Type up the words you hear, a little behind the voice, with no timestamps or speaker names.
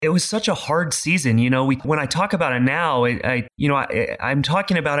It was such a hard season. When I talk about it now, I'm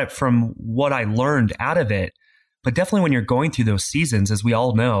talking about it from what I learned out of it. But definitely when you're going through those seasons, as we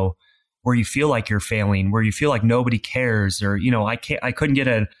all know, where you feel like you're failing, where you feel like nobody cares, or, I couldn't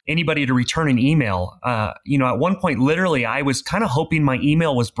get anybody to return an email. At one point, literally, I was kind of hoping my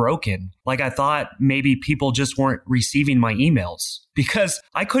email was broken. Like I thought maybe people just weren't receiving my emails because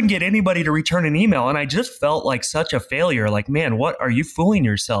I couldn't get anybody to return an email. And I just felt like such a failure. Like, man, what are you fooling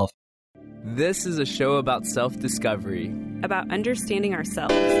yourself? This is a show about self-discovery. About understanding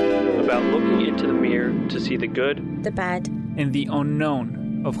ourselves. About looking into the mirror to see the good, the bad, and the unknown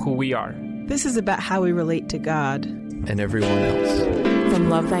of who we are. This is about how we relate to God and everyone else. From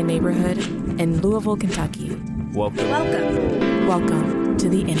Love Thy Neighborhood in Louisville, Kentucky. Welcome. Welcome to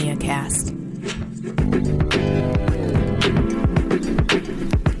the Enneacast.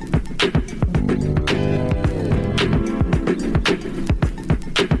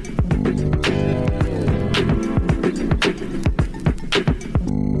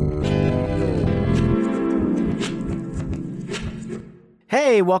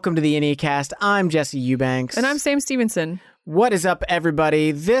 Hey, welcome to the Enneacast. I'm Jesse Eubanks. And I'm Sam Stevenson. What is up,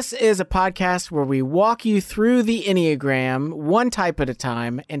 everybody? This is a podcast where we walk you through the Enneagram, one type at a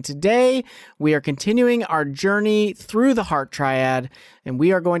time. And today, we are continuing our journey through the heart triad, and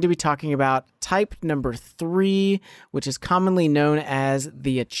we are going to be talking about type number 3, which is commonly known as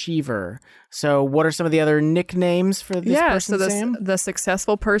the achiever. So what are some of the other nicknames for this person, Sam? The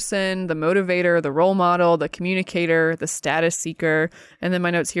successful person, the motivator, the role model, the communicator, the status seeker. And then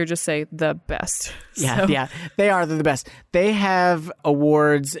my notes here just say the best. Yeah, they are the best. They have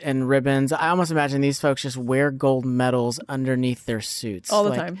awards and ribbons. I almost imagine these folks just wear gold medals underneath their suits. All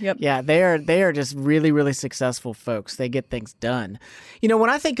the time, yep. Yeah, they are just really, really successful folks. They get things done. When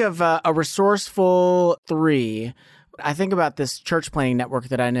I think of a resourceful 3, I think about this church planting network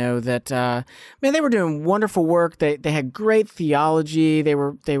that I know that, they were doing wonderful work. They had great theology. They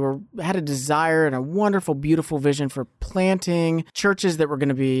had a desire and a wonderful, beautiful vision for planting churches that were going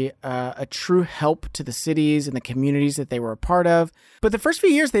to be a true help to the cities and the communities that they were a part of. But the first few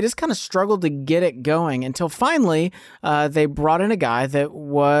years, they just kind of struggled to get it going until finally they brought in a guy that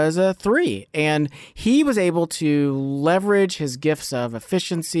was a 3. And he was able to leverage his gifts of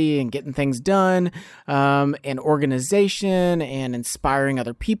efficiency and getting things done and organization and inspiring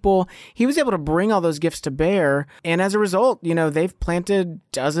other people. He was able to bring all those gifts to bear. And as a result, they've planted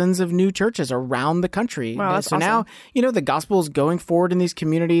dozens of new churches around the country. Wow, that's so awesome. Now, the gospel is going forward in these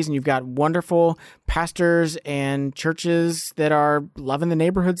communities, and you've got wonderful pastors and churches that are loving the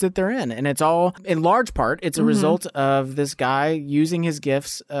neighborhoods that they're in. And it's all, in large part, it's a result of this guy using his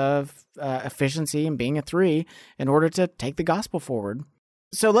gifts of efficiency and being a 3 in order to take the gospel forward.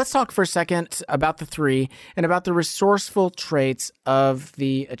 So let's talk for a second about the 3 and about the resourceful traits of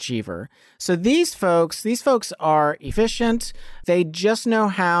the achiever. So these folks are efficient. They just know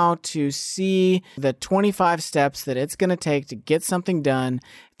how to see the 25 steps that it's going to take to get something done,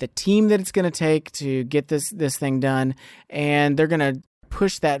 the team that it's going to take to get this thing done, and they're going to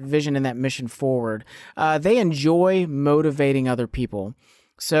push that vision and that mission forward. They enjoy motivating other people.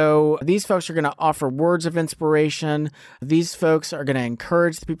 So these folks are going to offer words of inspiration. These folks are going to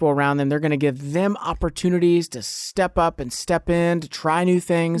encourage the people around them. They're going to give them opportunities to step up and step in, to try new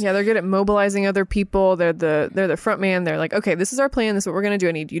things. Yeah, they're good at mobilizing other people. They're the front man. They're like, okay, this is our plan. This is what we're going to do.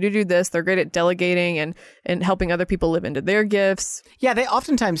 I need you to do this. They're great at delegating and helping other people live into their gifts. Yeah, they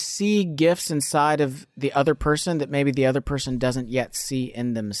oftentimes see gifts inside of the other person that maybe the other person doesn't yet see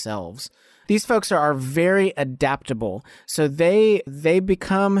in themselves. These folks are very adaptable, so they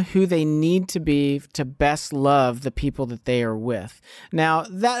become who they need to be to best love the people that they are with. Now,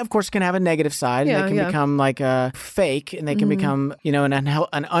 that, of course, can have a negative side. Yeah, they can become like a fake, and they can become,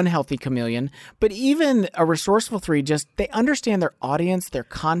 an unhealthy chameleon. But even a resourceful 3, they understand their audience, their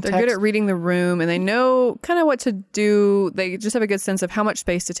context. They're good at reading the room, and they know kind of what to do. They just have a good sense of how much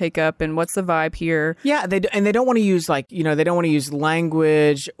space to take up and what's the vibe here. Yeah, they don't want to use they don't want to use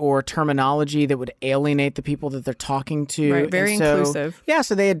language or terminology that would alienate the people that they're talking to. Right, very inclusive. Yeah,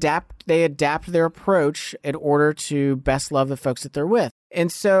 so they adapt their approach in order to best love the folks that they're with.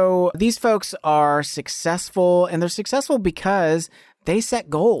 And so these folks are successful, and they're successful because they set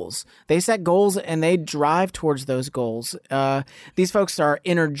goals. They set goals and they drive towards those goals. These folks are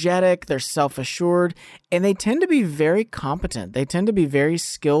energetic, they're self-assured, And they tend to be very competent. They tend to be very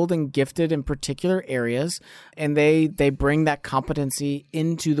skilled and gifted in particular areas, and they bring that competency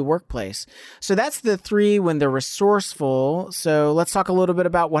into the workplace. So that's the 3 when they're resourceful. So let's talk a little bit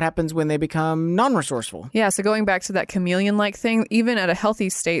about what happens when they become non-resourceful. Yeah, so going back to that chameleon-like thing, even at a healthy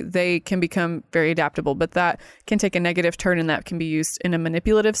state, they can become very adaptable, but that can take a negative turn, and that can be used in a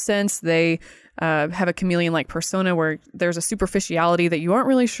manipulative sense. They have a chameleon-like persona where there's a superficiality that you aren't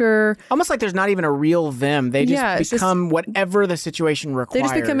really sure. Almost like there's not even a real them. They just become whatever the situation requires. They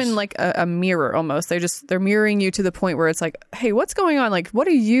just become in like a mirror almost. They're mirroring you to the point where it's like, hey, what's going on? Like, what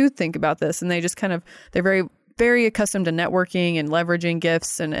do you think about this? And they just they're very, very accustomed to networking and leveraging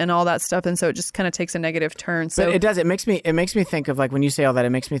gifts and all that stuff. And so it just kind of takes a negative turn. So but it does. It makes me think of, like, when you say all that,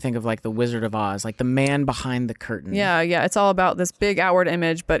 it makes me think of like the Wizard of Oz, like the man behind the curtain. Yeah. It's all about this big outward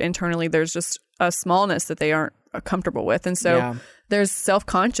image, but internally there's just a smallness that they aren't comfortable with. And so there's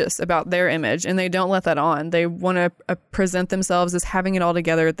self-conscious about their image, and they don't let that on. They want to present themselves as having it all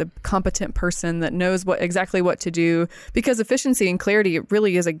together, the competent person that knows exactly what to do, because efficiency and clarity, it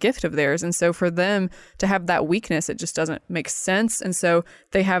really is a gift of theirs. And so for them to have that weakness, it just doesn't make sense. And so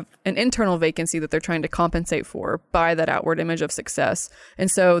they have an internal vacancy that they're trying to compensate for by that outward image of success. And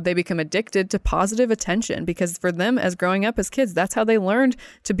so they become addicted to positive attention, because for them, as growing up as kids, that's how they learned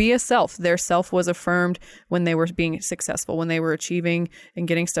to be a self. Their self was affirmed when they were being successful, when they were achieving and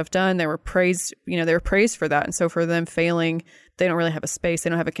getting stuff done. They were praised, they were praised for that. And so for them failing, they don't really have a space. They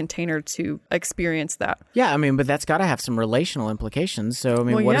don't have a container to experience that. Yeah, but that's got to have some relational implications. So,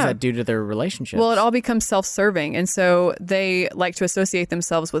 what does that do to their relationships? Well, it all becomes self-serving. And so they like to associate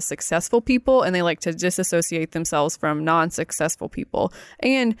themselves with successful people, and they like to disassociate themselves from non-successful people.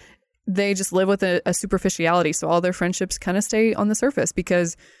 And they just live with a superficiality. So all their friendships kind of stay on the surface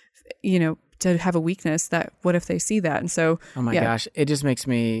because, to have a weakness, that what if they see that? And so, oh my gosh, it just makes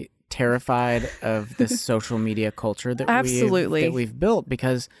me terrified of this social media culture that we've built,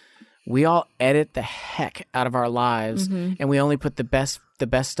 because we all edit the heck out of our lives, and we only put the best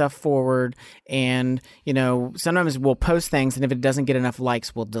stuff forward. And, sometimes we'll post things, and if it doesn't get enough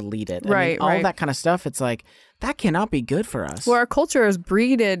likes, we'll delete it. All that kind of stuff. It's like, that cannot be good for us. Well, our culture has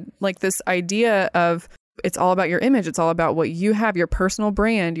breeded like this idea of, it's all about your image. It's all about what you have, your personal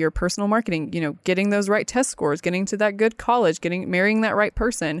brand, your personal marketing, getting those right test scores, getting to that good college, marrying that right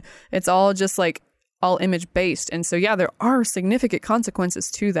person. It's all just like all image based. And so, there are significant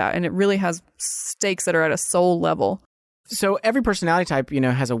consequences to that. And it really has stakes that are at a soul level. So every personality type,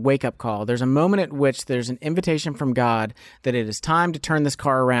 has a wake-up call. There's a moment at which there's an invitation from God that it is time to turn this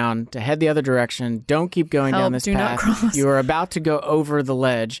car around, to head the other direction. Don't keep going down this path. Not cross. You are about to go over the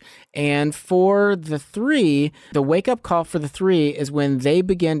ledge. And for the 3, the wake-up call for the 3 is when they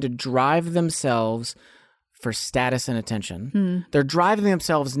begin to drive themselves for status and attention. They're driving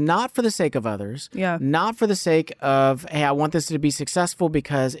themselves not for the sake of others, not for the sake of, hey, I want this to be successful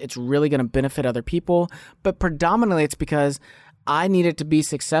because it's really going to benefit other people, but predominantly it's because I need it to be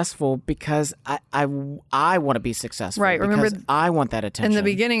successful because I want to be successful. Right. Remember, I want that attention. In the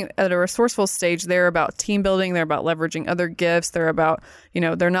beginning, at a resourceful stage, they're about team building. They're about leveraging other gifts. They're about,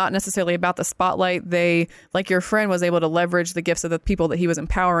 they're not necessarily about the spotlight. They, like your friend, was able to leverage the gifts of the people that he was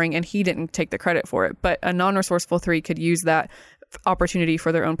empowering, and he didn't take the credit for it. But a non-resourceful 3 could use that opportunity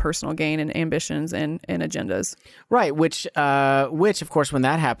for their own personal gain and ambitions and agendas. Right, which of course, when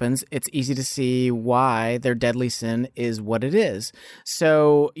that happens, it's easy to see why their deadly sin is what it is.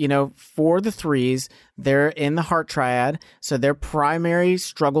 So, for the 3s, they're in the heart triad. So their primary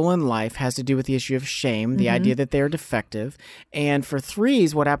struggle in life has to do with the issue of shame, the idea that they're defective. And for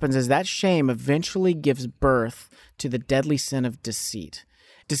 3s, what happens is that shame eventually gives birth to the deadly sin of deceit.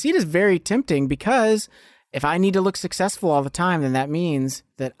 Deceit is very tempting because if I need to look successful all the time, then that means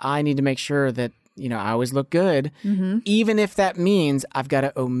that I need to make sure that, I always look good, even if that means I've got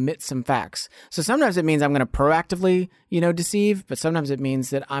to omit some facts. So sometimes it means I'm going to proactively, deceive, but sometimes it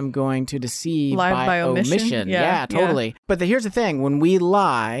means that I'm going to deceive by omission. Yeah, totally. Yeah. But here's the thing. When we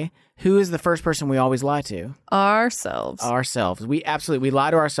lie, who is the first person we always lie to? Ourselves. We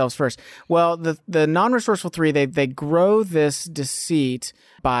lie to ourselves first. Well, the non-resourceful 3, they grow this deceit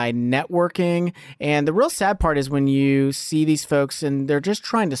by networking. And the real sad part is when you see these folks and they're just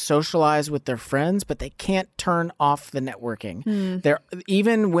trying to socialize with their friends, but they can't turn off the networking.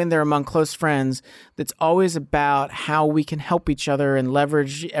 Even when they're among close friends, it's always about how we can help each other and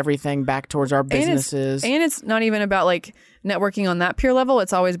leverage everything back towards our businesses. And it's not even about like networking on that peer level.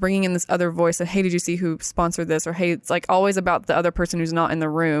 It's always bringing in this other voice of, hey, did you see who sponsored this? Or, hey, it's like always about the other person who's not in the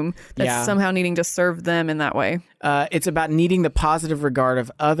room that's somehow needing to serve them in that way. It's about needing the positive regard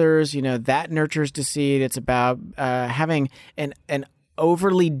of others. That nurtures deceit. It's about having an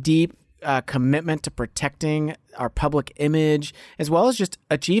overly deep commitment to protecting our public image, as well as just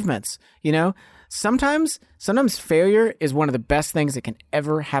achievements. Sometimes failure is one of the best things that can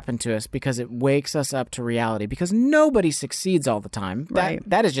ever happen to us because it wakes us up to reality, because nobody succeeds all the time. Right.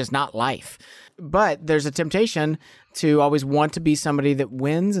 That is just not life. But there's a temptation to always want to be somebody that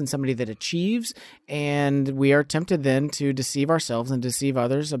wins and somebody that achieves. And we are tempted then to deceive ourselves and deceive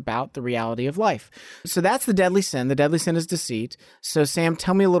others about the reality of life. So that's the deadly sin. The deadly sin is deceit. So Sam,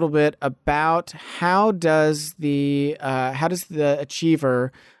 tell me a little bit about how does the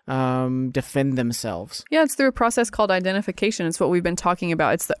achiever defend themselves? Yeah, it's through a process called identification. It's what we've been talking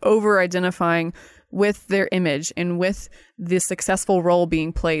about. It's the over-identifying with their image and with the successful role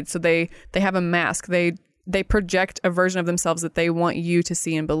being played. So they have a mask. They project a version of themselves that they want you to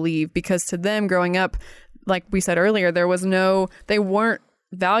see and believe, because to them growing up, like we said earlier, they weren't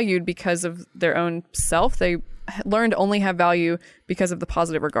valued because of their own self. They learned to only have value because of the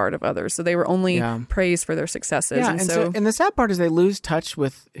positive regard of others. So they were only praised for their successes. Yeah, and the sad part is they lose touch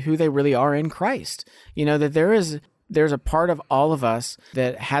with who they really are in Christ. That there's a part of all of us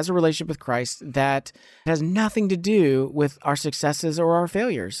that has a relationship with Christ that has nothing to do with our successes or our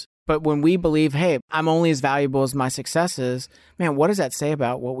failures. But when we believe, hey, I'm only as valuable as my successes, man, what does that say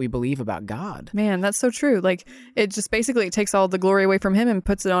about what we believe about God? Man, that's so true. Like, it just basically takes all the glory away from him and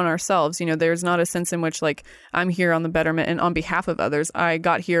puts it on ourselves. There's not a sense in which, like, I'm here on the betterment and on behalf of others. I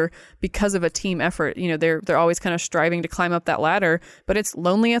got here because of a team effort. They're always kind of striving to climb up that ladder, but it's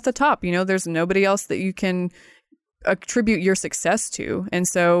lonely at the top. There's nobody else that you can attribute your success to. And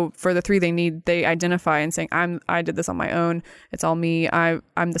so for the three, they identify and saying, I did this on my own. It's all me.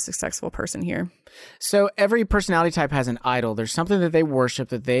 I'm the successful person here. So every personality type has an idol. There's something that they worship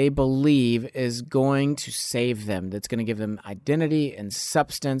that they believe is going to save them, that's going to give them identity and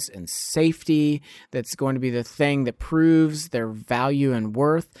substance and safety, that's going to be the thing that proves their value and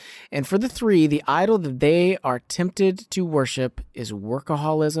worth. And for the three, the idol that they are tempted to worship is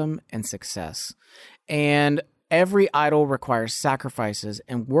workaholism and success. And every idol requires sacrifices,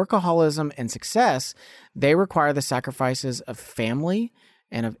 and workaholism and success, they require the sacrifices of family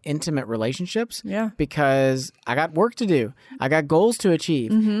and of intimate relationships. Yeah. Because I got work to do. I got goals to achieve.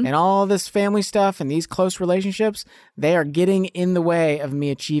 Mm-hmm. And all this family stuff and these close relationships, they are getting in the way of me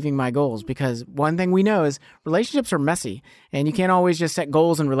achieving my goals. Because one thing we know is relationships are messy, and you can't always just set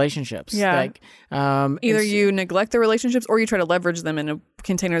goals in relationships. Yeah. Either you neglect the relationships or you try to leverage them in a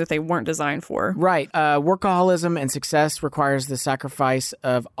container that they weren't designed for. Right. Workaholism and success requires the sacrifice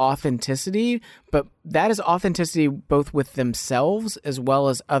of authenticity, but that is authenticity both with themselves as well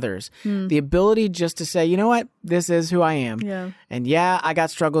as others. The ability just to say, you know what, this is who I am. Yeah. And I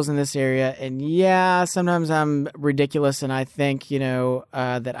got struggles in this area. And sometimes I'm ridiculous and I think,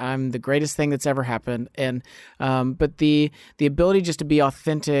 that I'm the greatest thing that's ever happened. And, but the ability just to be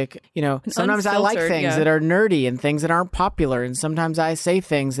authentic, sometimes I like things that are nerdy and things that aren't popular. And sometimes I say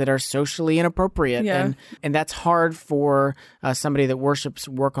things that are socially inappropriate. Yeah. And that's hard for somebody that worships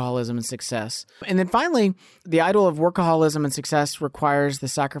workaholism and success. And then finally, the idol of workaholism and success requires the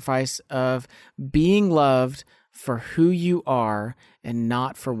sacrifice of being loved for who you are and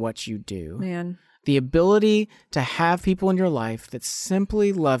not for what you do. Man. The ability to have people in your life that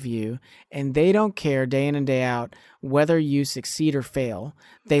simply love you and they don't care day in and day out whether you succeed or fail.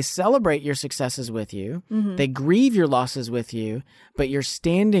 They celebrate your successes with you. Mm-hmm. They grieve your losses with you, but you're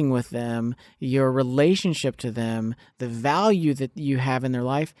standing with them, your relationship to them, the value that you have in their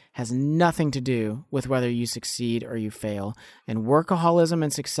life has nothing to do with whether you succeed or you fail. And workaholism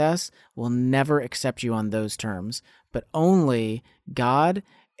and success will never accept you on those terms, but only God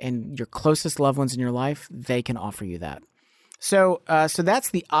and your closest loved ones in your life, they can offer you that. So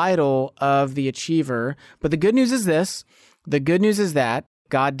that's the idol of the achiever. But the good news is this. The good news is that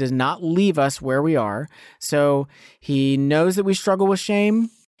God does not leave us where we are. So he knows that we struggle with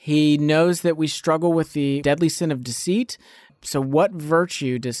shame. He knows that we struggle with the deadly sin of deceit. So what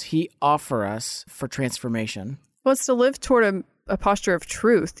virtue does he offer us for transformation? Well, it's to live toward a posture of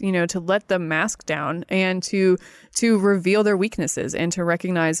truth, to let the mask down and to reveal their weaknesses and to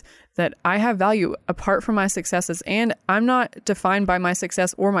recognize that I have value apart from my successes and I'm not defined by my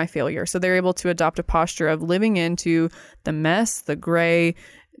success or my failure. So they're able to adopt a posture of living into the mess, the gray,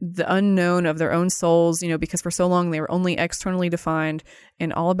 the unknown of their own souls, because for so long they were only externally defined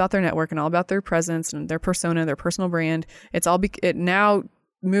and all about their network and all about their presence and their persona, their personal brand. It now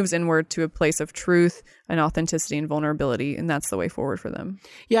moves inward to a place of truth and authenticity and vulnerability, and that's the way forward for them.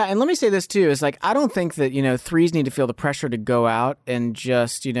 Yeah, and let me say this too, is like, I don't think that, threes need to feel the pressure to go out and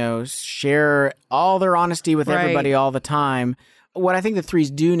just, share all their honesty with everybody all the time. what I think the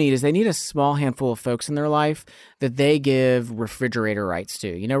threes do need is they need a small handful of folks in their life that they give refrigerator rights to.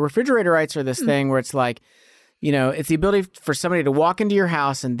 You know, refrigerator rights are this thing where it's like, you know, it's the ability for somebody to walk into your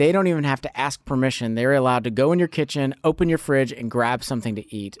house and they don't even have to ask permission. They're allowed to go in your kitchen, open your fridge, and grab something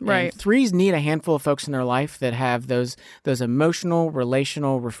to eat. Right. And threes need a handful of folks in their life that have those emotional,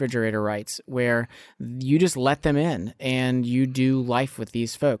 relational refrigerator rights where you just let them in and you do life with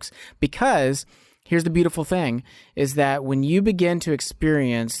these folks. Because here's the beautiful thing, is that when you begin to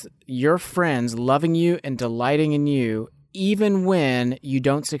experience your friends loving you and delighting in you, even when you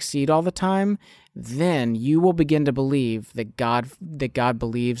don't succeed all the time, then you will begin to believe that God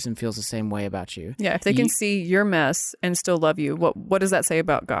believes and feels the same way about you. Yeah, if they can see your mess and still love you, what does that say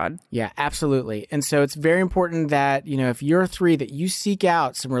about God? Yeah, absolutely. And so it's very important that, you know, if you're a three, that you seek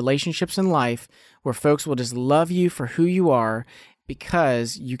out some relationships in life where folks will just love you for who you are,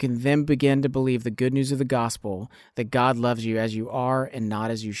 because you can then begin to believe the good news of the gospel, that God loves you as you are and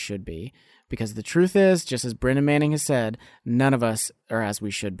not as you should be. Because the truth is, just as Brennan Manning has said, none of us are as we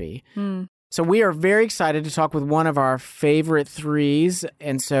should be. So we are very excited to talk with one of our favorite threes,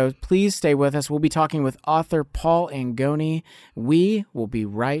 and so please stay with us. We'll be talking with author Paul Angone. We will be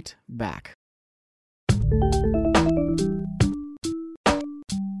right back.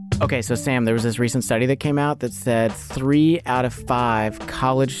 Okay, so Sam, there was this recent study that came out that said 3 out of 5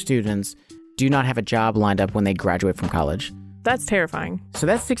 college students do not have a job lined up when they graduate from college. That's terrifying. So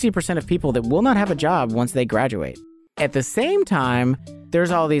that's 60% of people that will not have a job once they graduate. At the same time, there's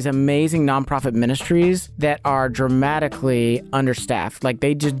all these amazing nonprofit ministries that are dramatically understaffed. Like,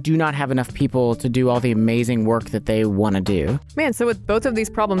 they just do not have enough people to do all the amazing work that they want to do. Man, so with both of these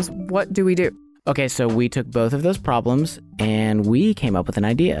problems, what do we do? Okay, so we took both of those problems and we came up with an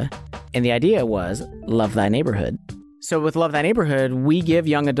idea. And the idea was Love Thy Neighborhood. So with Love Thy Neighborhood, we give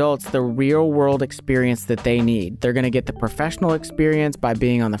young adults the real world experience that they need. They're going to get the professional experience by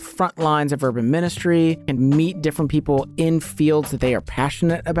being on the front lines of urban ministry and meet different people in fields that they are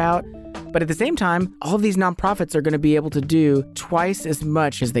passionate about. But at the same time, all of these nonprofits are going to be able to do twice as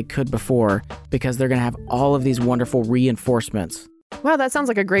much as they could before because they're going to have all of these wonderful reinforcements. Wow, that sounds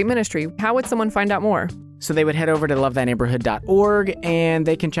like a great ministry. How would someone find out more? So they would head over to lovethyneighborhood.org and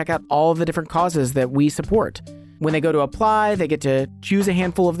they can check out all of the different causes that we support. When they go to apply, they get to choose a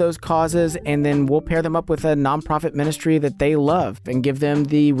handful of those causes, and then we'll pair them up with a nonprofit ministry that they love and give them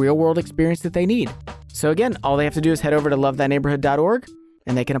the real-world experience that they need. So again, all they have to do is head over to lovethyneighborhood.org,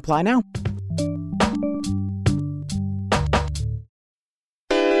 and they can apply now.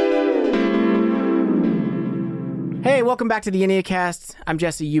 Hey, welcome back to the Enneacast. I'm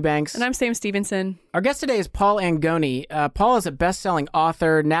Jesse Eubanks. And I'm Sam Stevenson. Our guest today is Paul Angone. Paul is a best-selling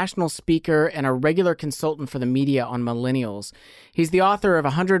author, national speaker, and a regular consultant for the media on millennials. He's the author of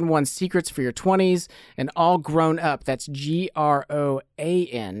 101 Secrets for Your 20s and All Grown Up, that's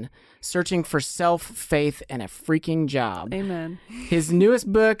GROAN, Searching for Self, Faith, and a Freaking Job. Amen. His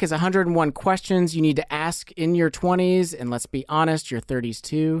newest book is 101 Questions You Need to Ask in Your 20s, and let's be honest, your 30s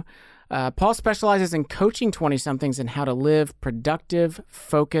too. Paul specializes in coaching 20-somethings in how to live productive,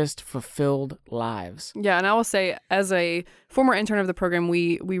 focused, fulfilled lives. Yeah, and I will say, as a former intern of the program,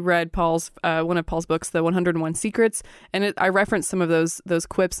 we read one of Paul's books, The 101 Secrets, and I referenced some of those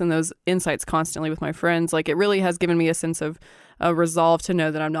quips and those insights constantly with my friends. Like, it really has given me a sense of a resolve to know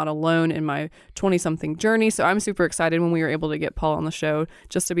that I'm not alone in my 20-something journey. So I'm super excited when we were able to get Paul on the show,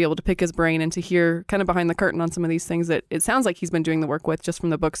 just to be able to pick his brain and to hear kind of behind the curtain on some of these things that it sounds like he's been doing the work with just from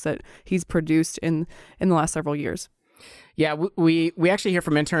the books that he's produced in the last several years. Yeah, we actually hear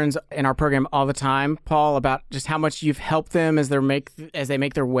from interns in our program all the time, Paul, about just how much you've helped them as they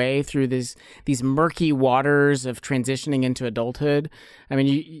make their way through these murky waters of transitioning into adulthood. I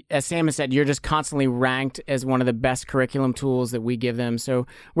mean, as Sam has said, you're just constantly ranked as one of the best curriculum tools that we give them. So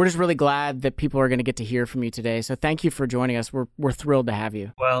we're just really glad that people are going to get to hear from you today. So thank you for joining us. We're thrilled to have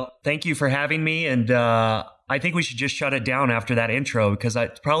you. Well, thank you for having me, and I think we should just shut it down after that intro because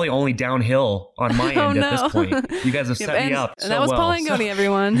it's probably only downhill on my end at this point. You guys have set me up so and that was well. Paul Angone,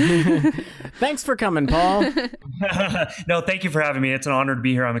 everyone. Thanks for coming, Paul. No, thank you for having me. It's an honor to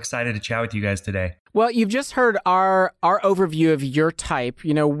be here. I'm excited to chat with you guys today. Well, you've just heard our overview of your type.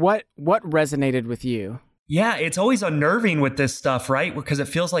 You know, what resonated with you? Yeah, it's always unnerving with this stuff, right? Because it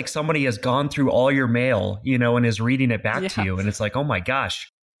feels like somebody has gone through all your mail, and is reading it back to you. And it's like, oh my gosh.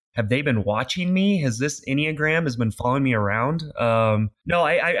 have they been watching me? Has this Enneagram has been following me around? No,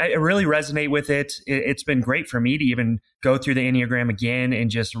 I really resonate with it. It's been great for me to even go through the Enneagram again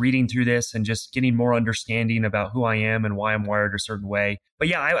and just reading through this and just getting more understanding about who I am and why I'm wired a certain way. But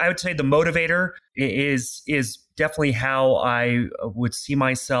yeah, I would say the motivator is definitely how I would see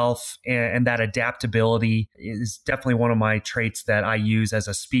myself, and that adaptability is definitely one of my traits that I use as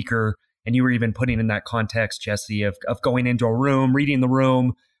a speaker. And you were even putting in that context, Jesse, of going into a room, reading the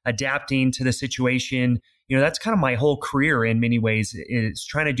room, adapting to the situation. That's kind of my whole career in many ways, is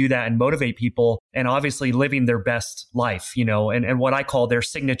trying to do that and motivate people, and obviously living their best life, and what I call their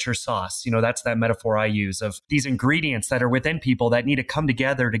signature sauce. That's that metaphor I use of these ingredients that are within people that need to come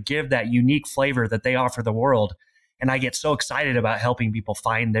together to give that unique flavor that they offer the world. And I get so excited about helping people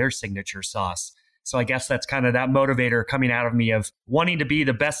find their signature sauce. So I guess that's kind of that motivator coming out of me of wanting to be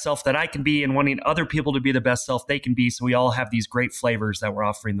the best self that I can be and wanting other people to be the best self they can be. So we all have these great flavors that we're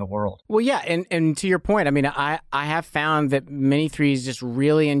offering the world. Well, yeah. And to your point, I mean, I have found that many threes just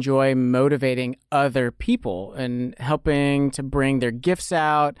really enjoy motivating other people and helping to bring their gifts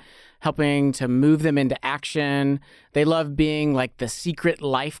out, helping to move them into action. They love being like the secret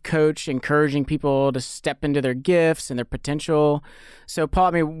life coach, encouraging people to step into their gifts and their potential. So Paul,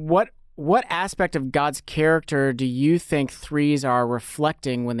 I mean, what aspect of God's character do you think threes are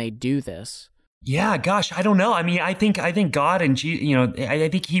reflecting when they do this? Yeah, gosh, I don't know. I mean, I think God and I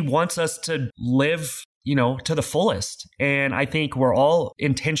think he wants us to live, to the fullest. And I think we're all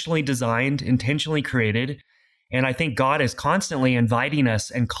intentionally designed, intentionally created. And I think God is constantly inviting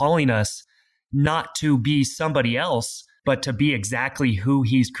us and calling us not to be somebody else, but to be exactly who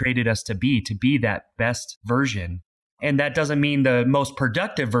he's created us to be that best version. And that doesn't mean the most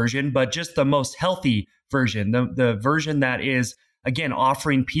productive version, but just the most healthy version, the version that is, again,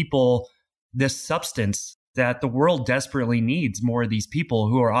 offering people this substance that the world desperately needs. More of these people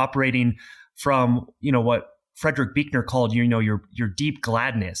who are operating from, what Frederick Buechner called, your deep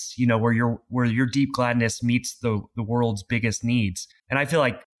gladness, where your deep gladness meets the world's biggest needs. And I feel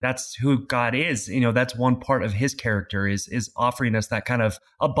like that's who God is. That's one part of his character is offering us that kind of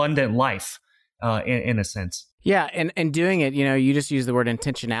abundant life, in a sense. Yeah, and doing it, you just use the word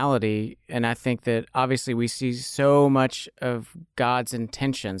intentionality, and I think that obviously we see so much of God's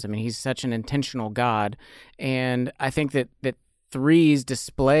intentions. I mean, he's such an intentional God, and I think that threes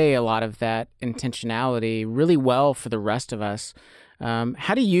display a lot of that intentionality really well for the rest of us.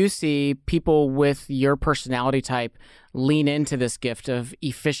 How do you see people with your personality type lean into this gift of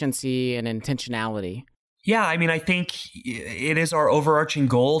efficiency and intentionality? Yeah, I mean, I think it is our overarching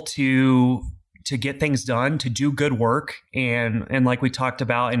goal to get things done, to do good work. And like we talked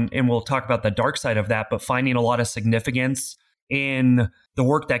about, and we'll talk about the dark side of that, but finding a lot of significance in the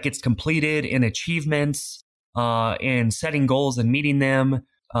work that gets completed, in achievements, in setting goals and meeting them,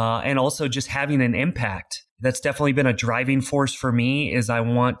 and also just having an impact. That's definitely been a driving force for me, is I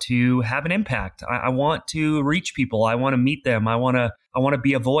want to have an impact. I want to reach people. I want to meet them. I want to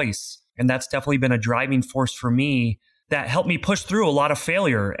be a voice. And that's definitely been a driving force for me that helped me push through a lot of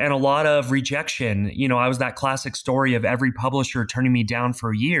failure and a lot of rejection. I was that classic story of every publisher turning me down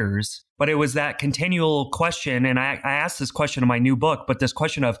for years, but it was that continual question. And I asked this question in my new book, but this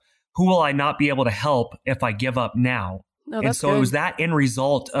question of who will I not be able to help if I give up now? And so good. It was that end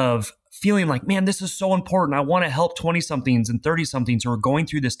result of feeling like, man, this is so important. I want to help 20 somethings and 30 somethings who are going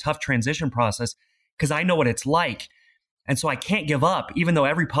through this tough transition process because I know what it's like. And so I can't give up, even though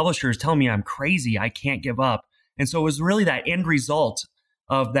every publisher is telling me I'm crazy. I can't give up. And so it was really that end result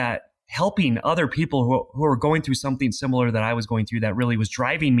of that helping other people who are going through something similar that I was going through that really was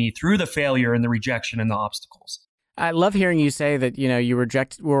driving me through the failure and the rejection and the obstacles. I love hearing you say that, you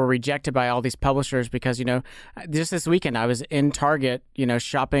were rejected by all these publishers because, just this weekend I was in Target,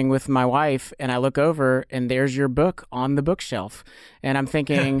 shopping with my wife, and I look over and there's your book on the bookshelf. And I'm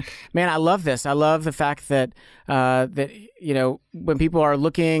thinking, man, I love this. I love the fact that, when people are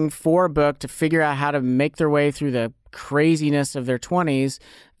looking for a book to figure out how to make their way through the craziness of their 20s,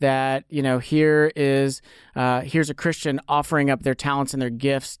 that here's a Christian offering up their talents and their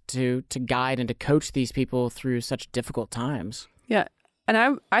gifts to guide and to coach these people through such difficult times. Yeah.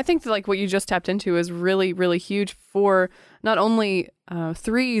 And I think that like what you just tapped into is really, really huge for not only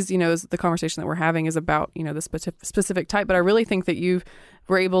threes, is the conversation that we're having is about, the specific type, but I really think that you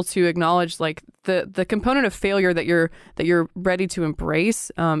were able to acknowledge like the component of failure that you're ready to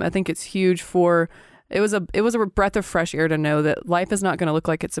embrace. I think it's huge for It was a breath of fresh air to know that life is not going to look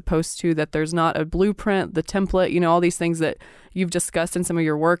like it's supposed to, that there's not a blueprint, the template, all these things that you've discussed in some of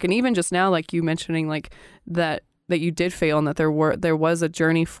your work. And even just now, like you mentioning like that you did fail and that there was a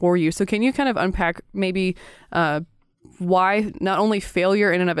journey for you. So can you kind of unpack maybe why not only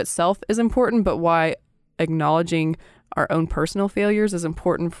failure in and of itself is important, but why acknowledging our own personal failures is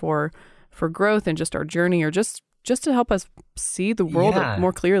important for growth and just our journey, or just to help us see the world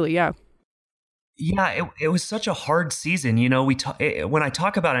more clearly. Yeah. Yeah, it was such a hard season. When I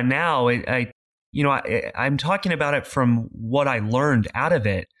talk about it now, I'm talking about it from what I learned out of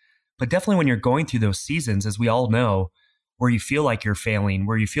it. But definitely when you're going through those seasons, as we all know, where you feel like you're failing,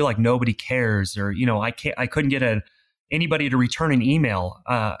 where you feel like nobody cares, or, I couldn't get anybody to return an email.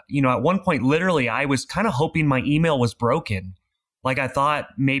 At one point, literally, I was kind of hoping my email was broken. Like I thought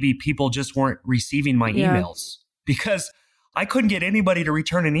maybe people just weren't receiving my emails because I couldn't get anybody to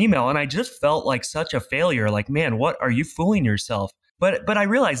return an email. And I just felt like such a failure. Like, man, what are you fooling yourself? But I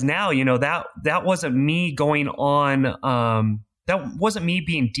realize now, that wasn't me going on. That wasn't me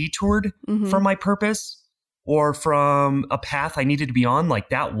being detoured from my purpose or from a path I needed to be on. Like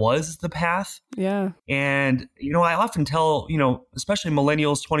that was the path. Yeah. And, I often tell, especially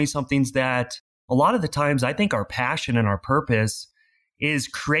millennials, 20-somethings, that a lot of the times I think our passion and our purpose is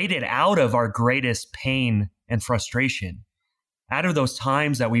created out of our greatest pain and frustration, out of those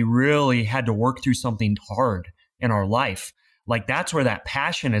times that we really had to work through something hard in our life. Like that's where that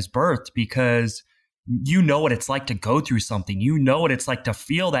passion is birthed, because you know what it's like to go through something. You know what it's like to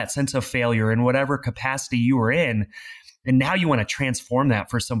feel that sense of failure in whatever capacity you were in. And now you want to transform that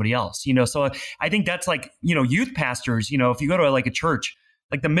for somebody else, So I think that's like, youth pastors, if you go to like a church,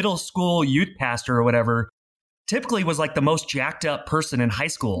 like the middle school youth pastor or whatever, typically was like the most jacked up person in high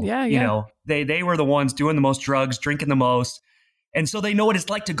school. Yeah. They were the ones doing the most drugs, drinking the most. And so they know what it's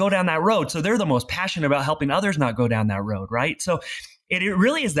like to go down that road. So they're the most passionate about helping others not go down that road, right? So it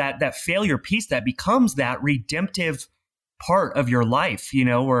really is that failure piece that becomes that redemptive part of your life,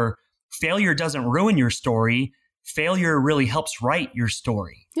 where failure doesn't ruin your story. Failure really helps write your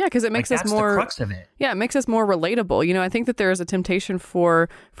story. Yeah, because it makes us more. That's the crux of it. Yeah, it makes us more relatable. I think that there is a temptation for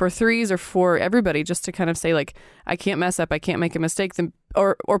threes or for everybody just to kind of say like, I can't mess up, I can't make a mistake,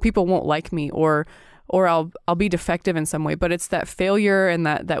 or people won't like me, or I'll be defective in some way. But it's that failure and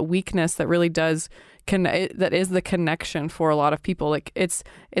that weakness that really does that is the connection for a lot of people. Like it's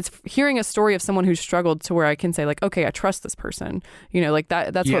hearing a story of someone who's struggled to where I can say like, okay, I trust this person. Like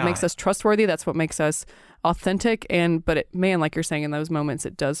that's what makes us trustworthy. That's what makes us authentic. But like you're saying, in those moments,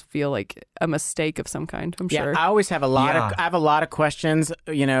 it does feel like a mistake of some kind. I'm sure. I always have I have a lot of questions.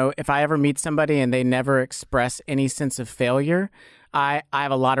 If I ever meet somebody and they never express any sense of failure, I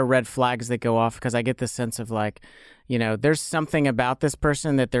have a lot of red flags that go off, because I get this sense of like, there's something about this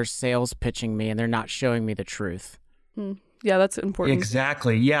person that they're sales pitching me and they're not showing me the truth. Yeah, that's important.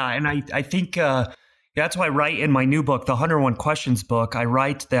 Exactly. Yeah. And I think that's why I write in my new book, the 101 Questions book, I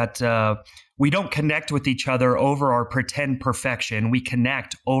write that we don't connect with each other over our pretend perfection. We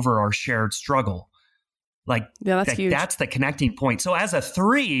connect over our shared struggle. Like, that's huge. That's the connecting point. So as a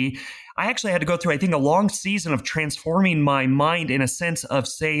 3, I actually had to go through, I think, a long season of transforming my mind in a sense of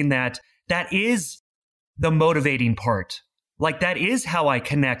saying that is the motivating part. Like that is how I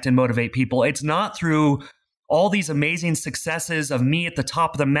connect and motivate people. It's not through all these amazing successes of me at the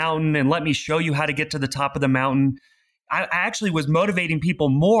top of the mountain and let me show you how to get to the top of the mountain. I actually was motivating people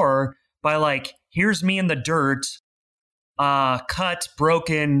more by like, here's me in the dirt, cut,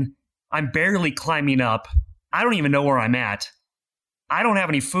 broken, I'm barely climbing up. I don't even know where I'm at. I don't have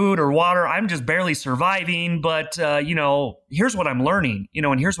any food or water. I'm just barely surviving. But, here's what I'm learning,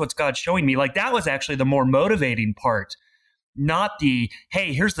 and here's what God's showing me. Like that was actually the more motivating part, not the,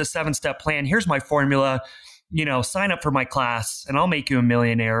 hey, here's the 7-step plan. Here's my formula, sign up for my class and I'll make you a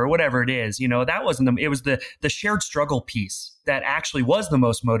millionaire or whatever it is. That wasn't it was the shared struggle piece that actually was the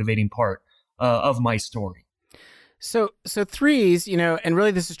most motivating part of my story. So 3s, and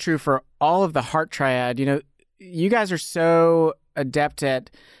really this is true for all of the heart triad, you guys are so adept at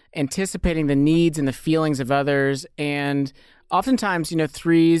anticipating the needs and the feelings of others. And oftentimes,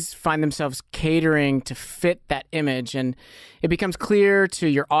 3s find themselves catering to fit that image. And it becomes clear to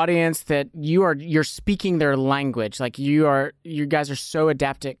your audience that you're speaking their language. Like you guys are so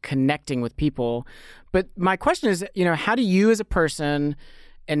adept at connecting with people. But my question is, how do you as a person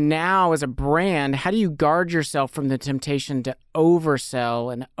and now as a brand, how do you guard yourself from the temptation to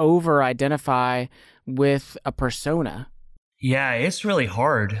oversell and over-identify with a persona? Yeah, it's really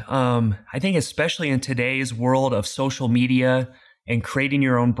hard. I think especially in today's world of social media and creating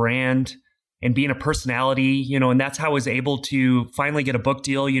your own brand and being a personality, and that's how I was able to finally get a book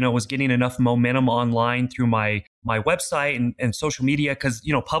deal, was getting enough momentum online through my website and social media because,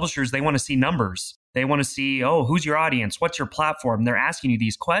 publishers, they want to see numbers. They want to see, who's your audience? What's your platform? They're asking you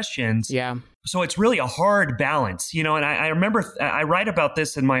these questions. Yeah. So it's really a hard balance, and I remember I write about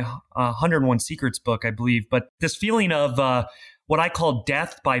this in my 101 Secrets book, I believe, but this feeling of what I call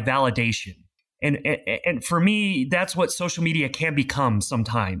death by validation. And for me, that's what social media can become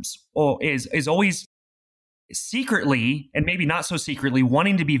sometimes, or is always secretly, and maybe not so secretly,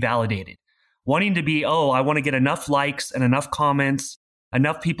 wanting to be validated, wanting to be, I want to get enough likes and enough comments,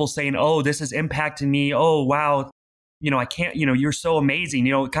 enough people saying, this is impacting me. Oh, wow. I can't, you're so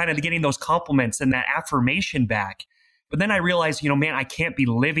amazing, kind of getting those compliments and that affirmation back. But then I realized, man, I can't be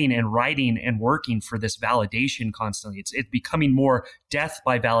living and writing and working for this validation constantly. It's becoming more death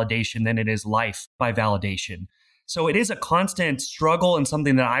by validation than it is life by validation. So it is a constant struggle and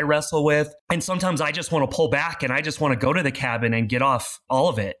something that I wrestle with. And sometimes I just want to pull back and I just want to go to the cabin and get off all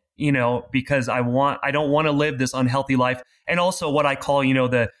of it, because I don't want to live this unhealthy life. And also what I call,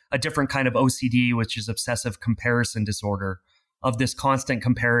 a different kind of OCD, which is obsessive comparison disorder, of this constant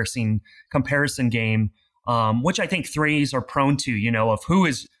comparison game, which I think threes are prone to, of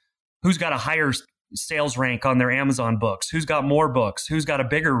who's got a higher sales rank on their Amazon books, who's got more books, who's got a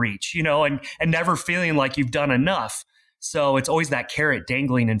bigger reach, and never feeling like you've done enough. So it's always that carrot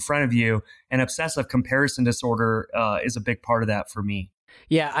dangling in front of you. And obsessive comparison disorder is a big part of that for me.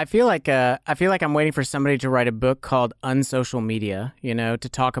 Yeah, I feel like I'm waiting for somebody to write a book called Unsocial Media, to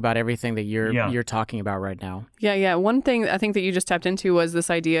talk about everything that you're talking about right now. Yeah. One thing I think that you just tapped into was this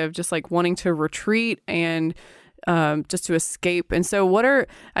idea of just like wanting to retreat and just to escape. And so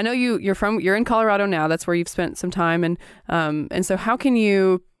I know you're in Colorado now. That's where you've spent some time. And so how can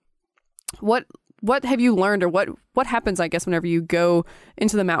you, what have you learned, or what happens, I guess, whenever you go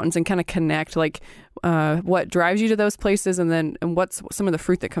into the mountains and kind of connect, like what drives you to those places, and what's some of the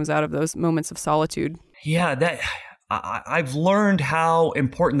fruit that comes out of those moments of solitude? Yeah, that I've learned how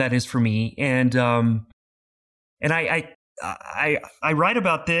important that is for me. And I write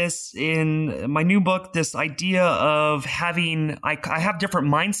about this in my new book, this idea of having, I have different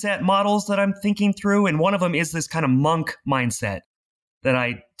mindset models that I'm thinking through. And one of them is this kind of monk mindset that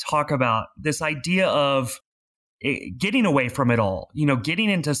I talk about, this idea of getting away from it all, getting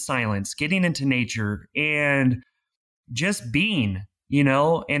into silence, getting into nature, and just being,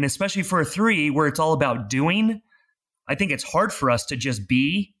 and especially for a 3 where it's all about doing, I think it's hard for us to just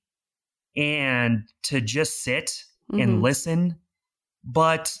be and to just sit and listen.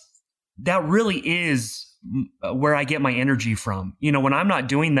 But that really is where I get my energy from. When I'm not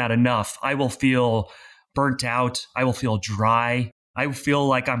doing that enough, I will feel burnt out. I will feel dry. I feel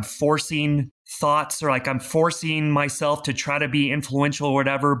like I'm forcing thoughts, or like I'm forcing myself to try to be influential or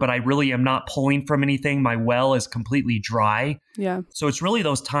whatever, but I really am not pulling from anything. My well is completely dry. Yeah. So it's really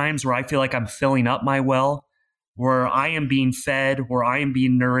those times where I feel like I'm filling up my well, where I am being fed, where I am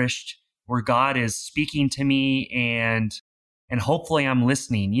being nourished, where God is speaking to me, and hopefully I'm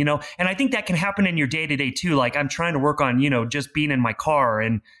listening, and I think that can happen in your day to day too. Like I'm trying to work on, just being in my car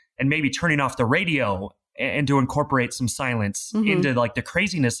and maybe turning off the radio and to incorporate some silence into like the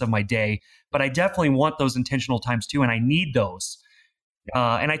craziness of my day. But I definitely want those intentional times too. And I need those.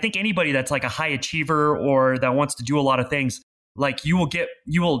 And I think anybody that's like a high achiever or that wants to do a lot of things, like you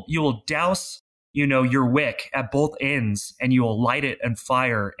will douse, your wick at both ends, and you will light it on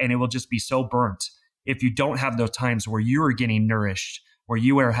fire, and it will just be so burnt if you don't have those times where you are getting nourished, where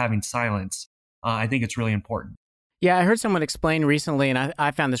you are having silence. I think it's really important. Yeah, I heard someone explain recently, and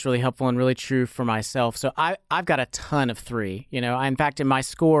I found this really helpful and really true for myself. So I've got a ton of 3. In fact, in my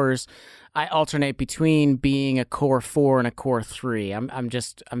scores, I alternate between being a core 4 and a core 3. I'm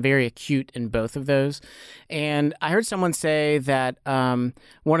very acute in both of those. And I heard someone say that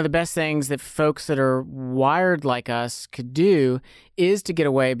one of the best things that folks that are wired like us could do is to get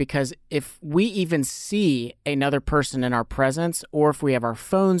away, because if we even see another person in our presence, or if we have our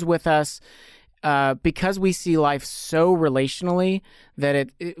phones with us, because we see life so relationally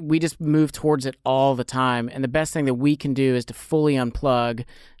that we just move towards it all the time. And the best thing that we can do is to fully unplug,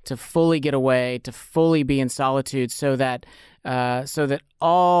 to fully get away, to fully be in solitude, so that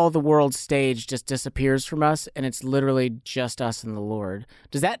all the world stage just disappears from us, and it's literally just us and the Lord.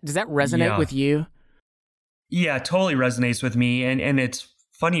 Does that resonate with you? Yeah, it totally resonates with me. And it's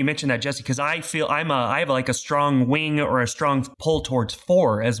funny you mentioned that, Jesse, because I feel I have like a strong wing or a strong pull towards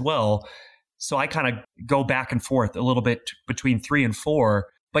 4 as well. So I kind of go back and forth a little bit between 3 and 4.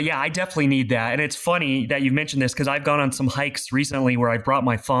 But yeah, I definitely need that. And it's funny that you mentioned this, because I've gone on some hikes recently where I've brought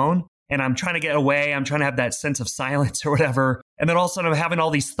my phone and I'm trying to get away. I'm trying to have that sense of silence or whatever. And then all of a sudden I'm having all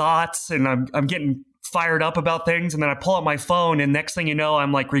these thoughts, and I'm getting fired up about things. And then I pull out my phone, and next thing you know,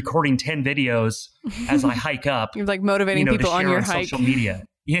 I'm like recording 10 videos as I hike up. You're like motivating people on your hike. Social media.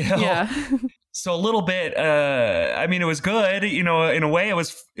 Yeah. So a little bit, I mean, it was good, in a way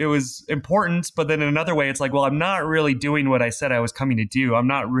it was important, but then in another way, it's like, well, I'm not really doing what I said I was coming to do. I'm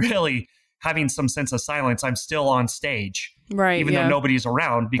not really having some sense of silence. I'm still on stage, right? Even though nobody's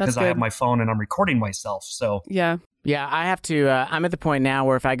around because I have my phone and I'm recording myself. So Yeah, I have to, I'm at the point now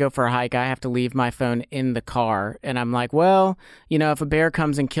where if I go for a hike, I have to leave my phone in the car. And I'm like, well, if a bear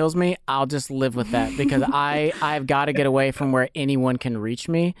comes and kills me, I'll just live with that because I've got to get away from where anyone can reach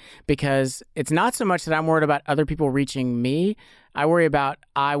me, because it's not so much that I'm worried about other people reaching me. I worry about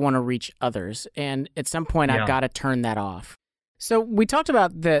I want to reach others. And at some point, I've got to turn that off. So we talked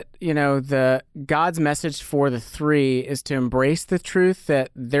about that, the God's message for the three is to embrace the truth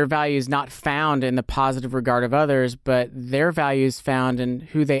that their value is not found in the positive regard of others, but their value is found in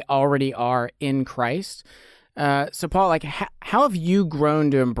who they already are in Christ. So Paul, how have you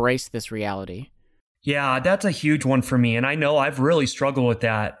grown to embrace this reality? Yeah, that's a huge one for me. And I know I've really struggled with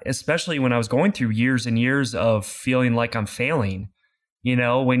that, especially when I was going through years and years of feeling like I'm failing.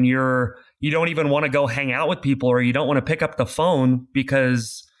 When you don't even want to go hang out with people, or you don't want to pick up the phone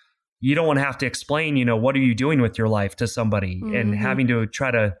because you don't want to have to explain, what are you doing with your life to somebody, and having to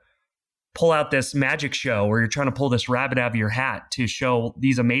try to pull out this magic show where you're trying to pull this rabbit out of your hat to show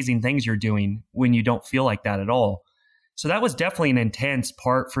these amazing things you're doing when you don't feel like that at all. So that was definitely an intense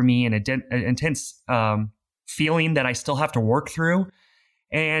part for me, and an intense feeling that I still have to work through.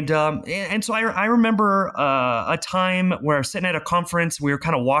 And so I remember a time where I was sitting at a conference. We were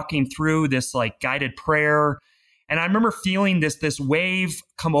kind of walking through this like guided prayer, and I remember feeling this wave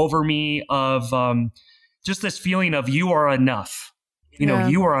come over me of just this feeling of you are enough.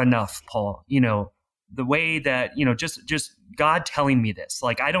 You are enough, Paul. The way that just God telling me this.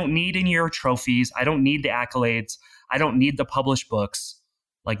 Like, I don't need any of your trophies. I don't need the accolades. I don't need the published books.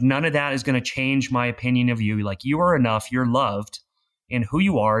 Like, none of that is going to change my opinion of you. Like, you are enough. You're loved in who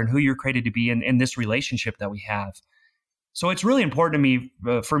you are and who you're created to be in this relationship that we have. So it's really important to me,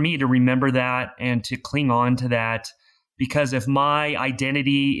 for me to remember that and to cling on to that, because if my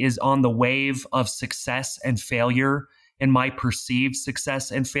identity is on the wave of success and failure and my perceived success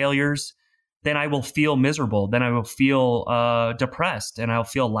and failures, then I will feel miserable. Then I will feel depressed, and I'll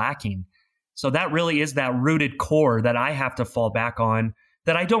feel lacking. So that really is that rooted core that I have to fall back on,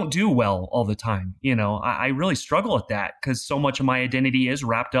 that I don't do well all the time. I really struggle with that because so much of my identity is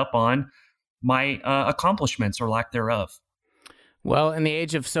wrapped up on my accomplishments or lack thereof. Well, in the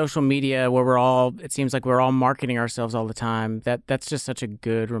age of social media where it seems like we're all marketing ourselves all the time, that's just such a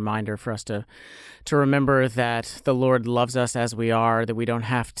good reminder for us to remember that the Lord loves us as we are, that we don't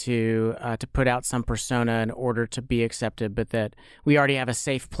have to put out some persona in order to be accepted, but that we already have a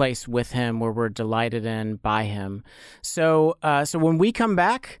safe place with Him where we're delighted in by Him. So when we come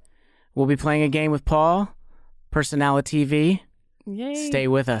back, we'll be playing a game with Paul, Personality TV. Yay. Stay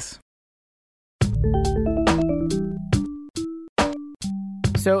with us.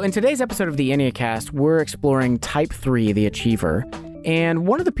 So in today's episode of the Enneacast, we're exploring Type 3, the Achiever. And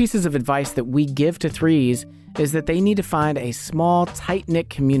one of the pieces of advice that we give to threes is that they need to find a small,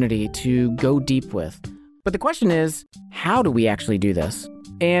 tight-knit community to go deep with. But the question is, how do we actually do this?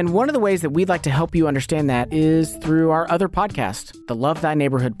 And one of the ways that we'd like to help you understand that is through our other podcast, the Love Thy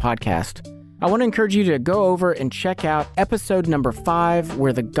Neighborhood podcast. I want to encourage you to go over and check out episode number 5,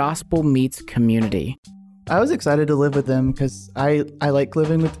 where the gospel meets community. I was excited to live with them because I like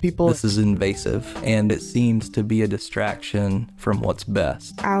living with people. This is invasive, and it seems to be a distraction from what's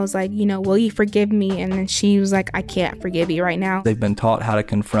best. I was like, will you forgive me? And then she was like, I can't forgive you right now. They've been taught how to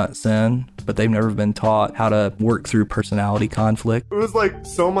confront sin, but they've never been taught how to work through personality conflict. It was like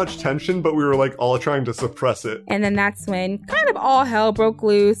so much tension, but we were like all trying to suppress it. And then that's when kind of all hell broke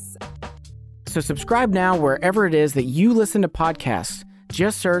loose. So subscribe now wherever it is that you listen to podcasts.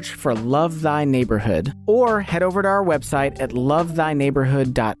 Just search for Love Thy Neighborhood, or head over to our website at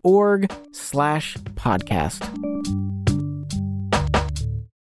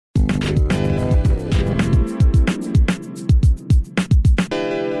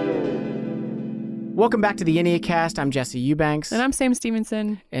Welcome back to the Enneacast. I'm Jesse Eubanks. And I'm Sam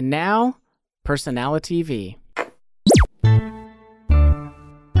Stevenson. And now, Personality TV.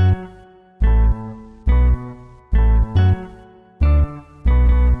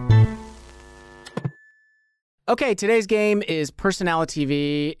 Okay, today's game is Personality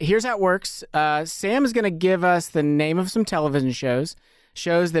TV. Here's how it works. Sam is going to give us the name of some television shows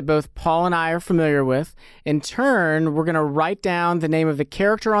that both Paul and I are familiar with. In turn, we're going to write down the name of the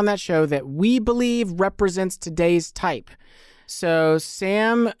character on that show that we believe represents today's type. So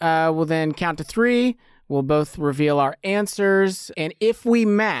Sam will then count to 3. We'll both reveal our answers. And if we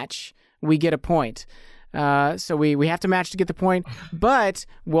match, we get a point. So we have to match to get the point, but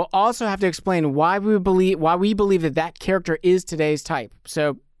we'll also have to explain why we believe that character is today's type.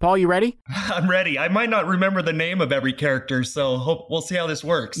 So, Paul, you ready? I'm ready. I might not remember the name of every character, so we'll see how this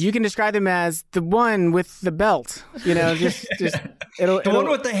works. You can describe them as the one with the belt. You know, just the one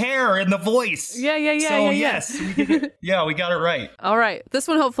with the hair and the voice. Yeah. So yes, we got it right. All right, this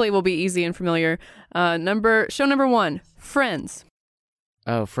one hopefully will be easy and familiar. Show number 1, Friends.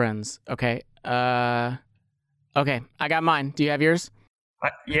 Oh, Friends. Okay. Okay. I got mine. Do you have yours?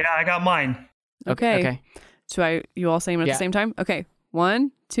 I got mine. Okay. So you all say them at the same time? Okay.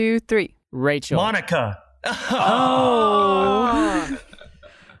 1, 2, 3. Rachel. Monica. Oh.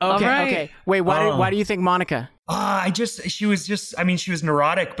 Okay. Wait, why do you think Monica? She was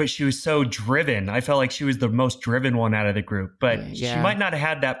neurotic, but she was so driven. I felt like she was the most driven one out of the group, but she might not have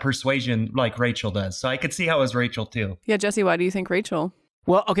had that persuasion like Rachel does. So I could see how it was Rachel too. Yeah, Jesse, why do you think Rachel?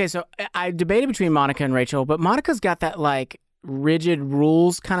 Well, okay, so I debated between Monica and Rachel, but Monica's got that like rigid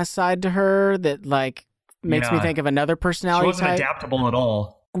rules kind of side to her that like makes me think of another personality type. She wasn't adaptable at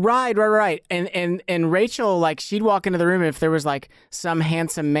all. Right. And Rachel, like, she'd walk into the room, and if there was like some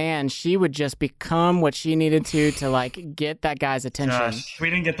handsome man, she would just become what she needed to like get that guy's attention. Gosh, we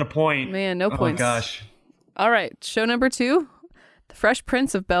didn't get the point. Man, no points. Oh gosh. All right, show number 2, The Fresh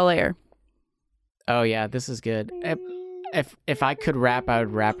Prince of Bel-Air. Oh yeah, this is good. If I could rap, I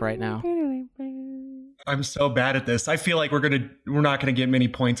would rap right now. I'm so bad at this. I feel like we're not gonna get many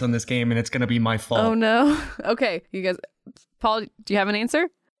points on this game, and it's gonna be my fault. Oh no. Okay, you guys. Paul, do you have an answer?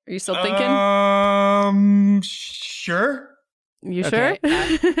 Are you still thinking? Sure. You sure?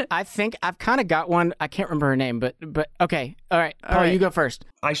 I think I've kind of got one. I can't remember her name, but okay. All right, Paul, you go first.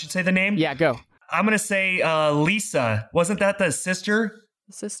 I should say the name? Yeah, go. I'm gonna say Lisa. Wasn't that the sister?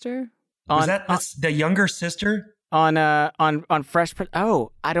 Sister? Was that the younger sister? On Fresh Prince.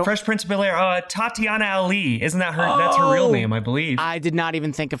 Oh, I don't. Fresh Prince of Bel-Air. Tatiana Ali. Isn't that her? That's her real name, I believe. I did not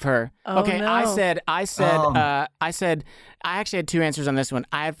even think of her. Okay, no. I said. I actually had 2 answers on this one.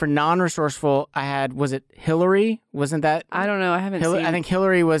 I had for non-resourceful. Was it Hillary? Wasn't that? I don't know. I haven't seen. I think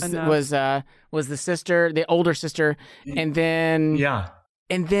Hillary was the sister, the older sister, and then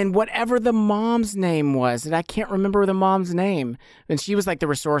And then whatever the mom's name was, and I can't remember the mom's name. And she was like the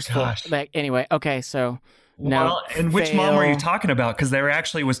resourceful. Like, anyway, okay, so. No, well, and which mom were you talking about? Because there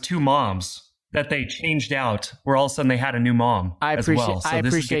actually was 2 moms that they changed out, where all of a sudden they had a new mom. I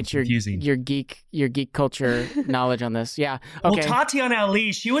appreciate your geek culture knowledge on this. Yeah. Okay. Well, Tatiana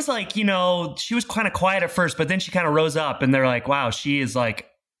Ali, she was like, she was kind of quiet at first, but then she kind of rose up, and they're like, wow, she is like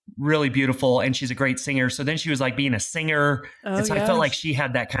really beautiful, and she's a great singer. So then she was like being a singer, and so I felt like she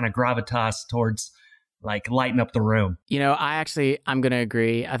had that kind of gravitas towards like lighten up the room. I'm going to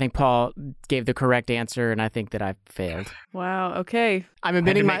agree. I think Paul gave the correct answer, and I think that I failed. Wow. Okay. I'm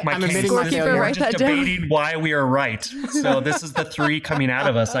admitting my failure. We're just debating why we are right. So this is the 3 coming out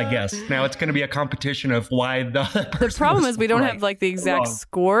of us, I guess. Now it's going to be a competition of why the other person. The problem is we don't have like the exact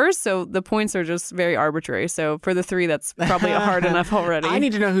scores, so the points are just very arbitrary. So for the 3, that's probably hard enough already. I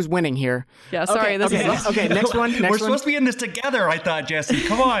need to know who's winning here. Yeah. Sorry. Okay. Next one. We're supposed to be in this together, I thought, Jesse.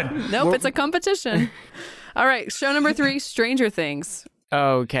 Come on. Nope. It's a competition. All right, show number 3, Stranger Things.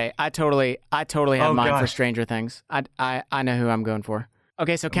 Okay, I totally have mine for Stranger Things. I know who I'm going for.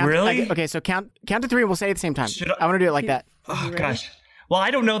 Okay, so count. Really? Count to 3. We'll say it at the same time. I want to do it like that. Oh gosh. Well,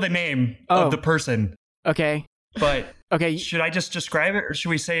 I don't know the name of the person. Okay. But should I just describe it, or should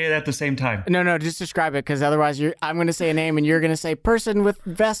we say it at the same time? No, just describe it, because otherwise I'm going to say a name and you're going to say person with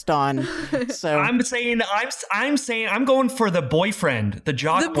vest on. So I'm going for the boyfriend, the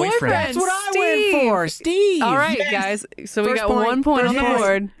jock boyfriend. That's what I went for, Steve. All right, guys. So we got 1 point on the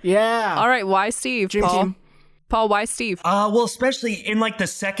board. Yeah. All right, why Steve? Dream team. Paul, why Steve? Well, especially in like the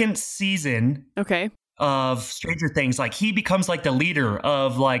 2nd season. Okay. Of Stranger Things, like he becomes like the leader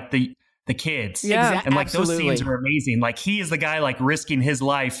of like the kids. Yeah. And like those scenes are amazing. Like he is the guy like risking his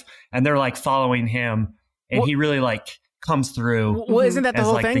life, and they're like following him, and he really like comes through. Well, isn't that the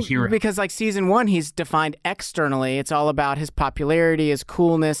whole thing? The because like season 1, he's defined externally. It's all about his popularity, his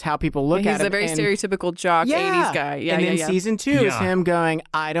coolness, how people look at him. He's a very stereotypical jock 80s guy. Yeah, and then season 2 is him going,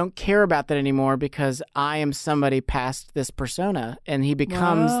 I don't care about that anymore because I am somebody past this persona, and he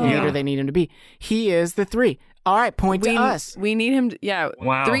becomes the leader they need him to be. He is the 3. All right, point to us. We need him.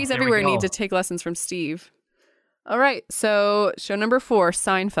 Wow, 3s everywhere need to take lessons from Steve. All right, so show number 4,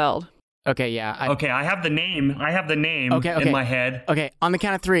 Seinfeld. Okay, yeah. I have the name. In my head. Okay, on the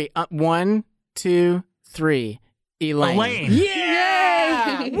count of 3. 1, 2, 3. Elaine.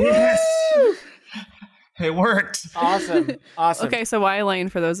 Yeah! Yes! It worked. Awesome. Okay, so why Elaine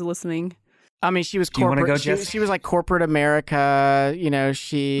for those listening? I mean, she was Do you wanna corporate. go, Jess? She was like corporate America. You know,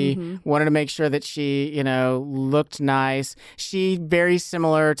 she wanted to make sure that she, you know, looked nice. She, very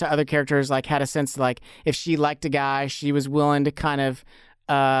similar to other characters, like had a sense like if she liked a guy, she was willing to kind of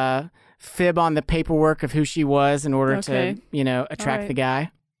fib on the paperwork of who she was in order to, you know, attract the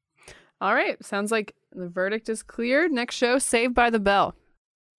guy. All right. Sounds like the verdict is clear. Next show, Saved by the Bell.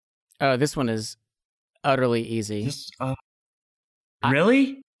 Oh, this one is utterly easy.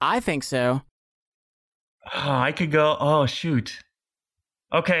 Really? I think so. Oh, I could go. Oh, shoot.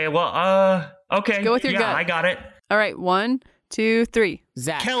 Okay, well, okay. Go with your gut. I got it. All right. 1, 2, 3.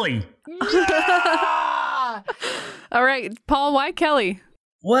 Zach. Kelly. All right. Paul, why Kelly?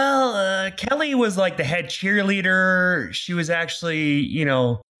 Well, Kelly was like the head cheerleader. She was actually, you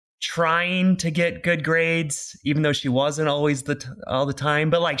know, trying to get good grades, even though she wasn't always all the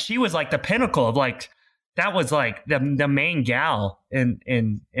time. But like, she was like the pinnacle of like, that was like the main gal in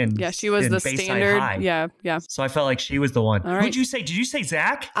she was the Bayside standard. High. Yeah. So I felt like she was the one. All right. Who'd you say? Did you say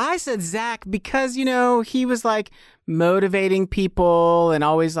Zach? I said Zach because, you know, he was like motivating people and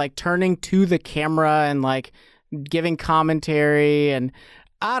always like turning to the camera and like giving commentary and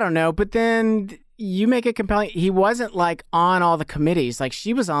I don't know. But then you make it compelling. He wasn't like on all the committees. Like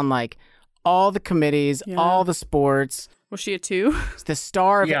she was on like all the committees, all the sports. Was she a 2? The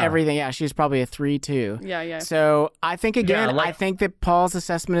star of everything. Yeah, she was probably a 3 too. Yeah. So I think again, I think that Paul's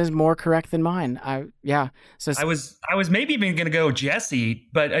assessment is more correct than mine. So I was maybe even gonna go Jessie,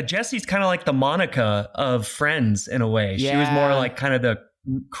 but Jessie's kind of like the Monica of Friends in a way. She was more like kind of the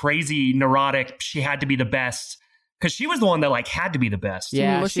crazy, neurotic. She had to be the best. Because she was the one that like had to be the best.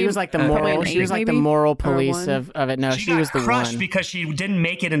 Yeah, she was like the moral. She was like the moral police of it. No, she was the one. She got crushed because she didn't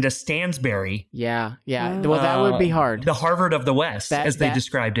make it into Stansbury. Yeah. Well, that would be hard. The Harvard of the West, as they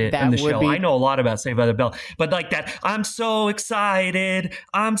described it in the show. I know a lot about Saved by the Bell, but like that, I'm so excited.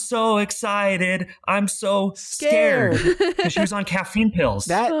 I'm so excited. I'm so scared because she was on caffeine pills.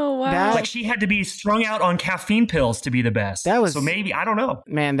 Like she had to be strung out on caffeine pills to be the best. So maybe I don't know.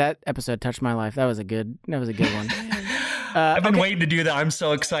 Man, that episode touched my life. That was a good one. I've been waiting to do that. I'm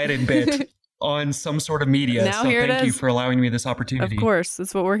so excited bit on some sort of media. Now so here thank you for allowing me this opportunity. Of course.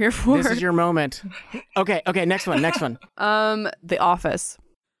 That's what we're here for. This is your moment. Okay, next one. The Office.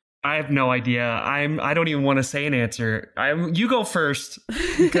 I have no idea. I don't even want to say an answer. You go first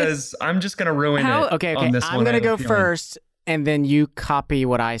because I'm just going to ruin it. Okay. On this I'm going to go first and then you copy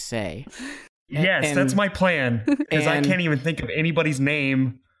what I say. Yes, that's my plan because I can't even think of anybody's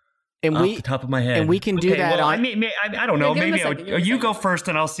name. And off the top of my head. And we can do that. Well, I don't know. Maybe you go first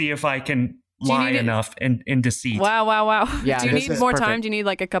and I'll see if I can lie enough in deceit. Wow. Yeah, do you need more time? Do you need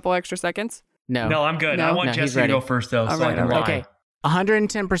like a couple extra seconds? No, I'm good. I want Jesse to go first though. I can lie. Okay.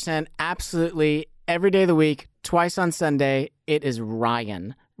 110%. Absolutely. Every day of the week, twice on Sunday, it is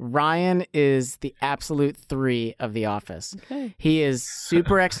Ryan. Ryan is the absolute 3 of The Office. Okay. He is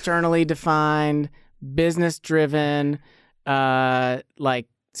super externally defined, business driven, like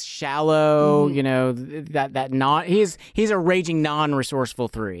shallow, you know, that not he's a raging non-resourceful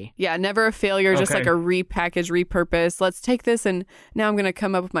 3. Yeah, never a failure, just like a repackage, repurpose. Let's take this and now I'm going to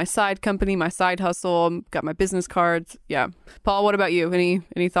come up with my side company, my side hustle, got my business cards. Yeah. Paul, what about you?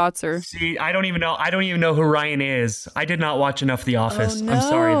 Any thoughts or? See, I don't even know who Ryan is. I did not watch enough The Office. Oh, no. I'm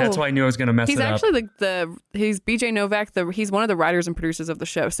sorry. That's why I knew I was going to mess it up. He's actually he's BJ Novak, he's one of the writers and producers of the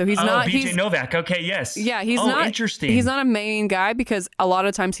show. So he's not BJ Novak. Okay, yes. Yeah, he's not interesting. He's not a main guy because a lot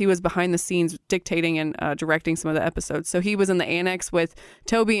of times he was behind the scenes dictating and directing some of the episodes. So he was in the annex with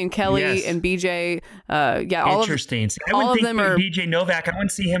Toby and Kelly and BJ. Interesting. All of them are BJ Novak. I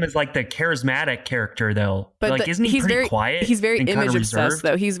wouldn't see him as like the charismatic character though. But like, isn't he pretty quiet? He's very image obsessed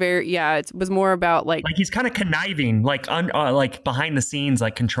though. He's very it was more about like he's kind of conniving, like behind the scenes,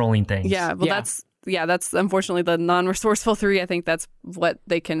 like controlling things. Yeah, well, that's unfortunately the non-resourceful 3. I think that's what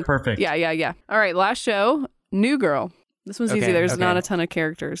they can. Perfect. Yeah. All right, last show, New Girl. This one's easy. There's not a ton of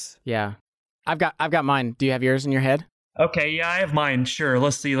characters. Yeah, I've got mine. Do you have yours in your head? Okay, yeah, I have mine. Sure,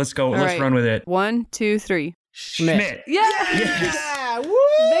 let's see. Let's go. All let's run with it. 1, 2, 3. Schmidt. Yeah. Woo!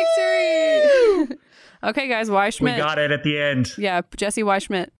 Victory. Okay, guys, why Schmidt? We got it at the end. Yeah, Jesse, why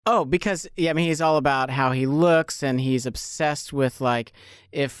Schmidt? Oh, because he's all about how he looks, and he's obsessed with like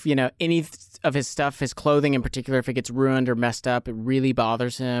if any of his stuff, his clothing in particular, if it gets ruined or messed up, it really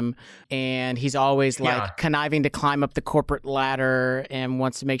bothers him. And he's always like conniving to climb up the corporate ladder and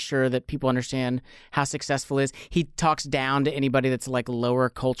wants to make sure that people understand how successful he is. He talks down to anybody that's like lower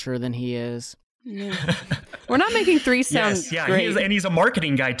culture than he is. Yeah. We're not making 3 sound great. He's a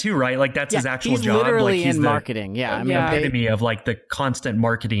marketing guy too, right? Like that's his actual he's job. Literally like he's in marketing. Yeah, I mean, epitome of like the constant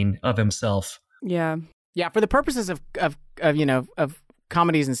marketing of himself. Yeah. For the purposes of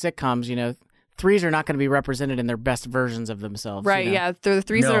comedies and sitcoms, threes are not going to be represented in their best versions of themselves. Right, you know? yeah. The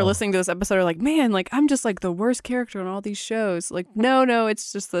threes that are listening to this episode are like, man, like, I'm just like the worst character in all these shows. Like, no,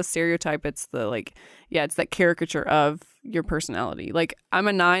 it's just the stereotype. It's the like, yeah, it's that caricature of your personality. Like, I'm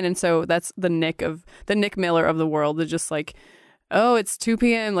a 9, and so that's the Nick Miller of the world. They're just like, oh, it's 2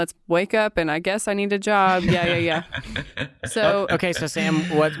 p.m. Let's wake up, and I guess I need a job. Yeah. So okay, so Sam,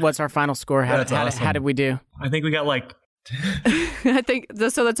 what's our final score? How did we do? I think we got like. I think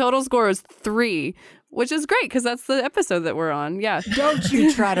so. The total score is 3, which is great because that's the episode that we're on. Yeah. Don't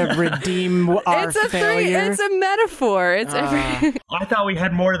you try to redeem our it's a failure. 3. It's a metaphor. It's every. I thought we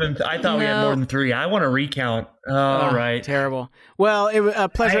had more than. We had more than 3. I want to recount. All right. Terrible. Well, it was a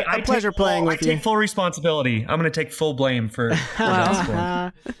pleasure. Pleasure playing with you. I take full responsibility. I'm going to take full blame for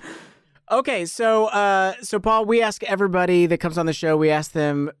that score. Okay, so Paul, we ask everybody that comes on the show. We ask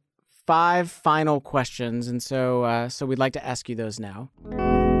them 5 final questions, and so we'd like to ask you those now.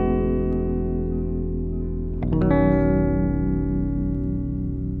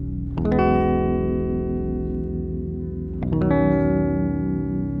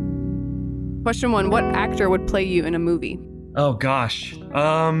 Question 1: what actor would play you in a movie? Oh gosh.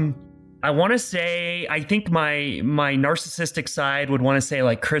 I want to say, I think my narcissistic side would want to say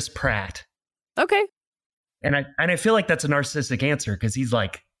like Chris Pratt. Okay. And I feel like that's a narcissistic answer because he's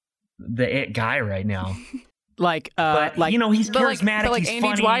like the it guy right now. But, you know, he's charismatic. But like he's Andy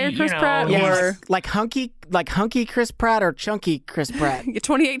funny, Dwyer, Chris Pratt, or like hunky Chris Pratt or chunky Chris Pratt.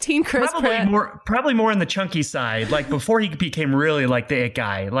 2018 Chris Pratt. Probably more on the chunky side. Like before he became really like the it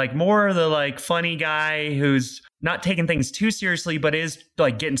guy, like more of the like funny guy who's not taking things too seriously, but is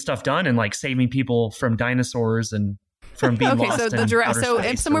like getting stuff done and like saving people from dinosaurs and from being lost. So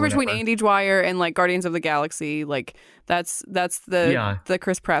it's somewhere between Andy Dwyer and like Guardians of the Galaxy. Like that's the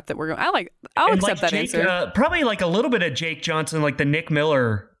Chris Pratt that we're going. I'll accept that answer. Probably like a little bit of Jake Johnson, like the Nick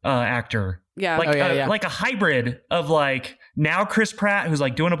Miller actor. Yeah, like a hybrid of like now Chris Pratt, who's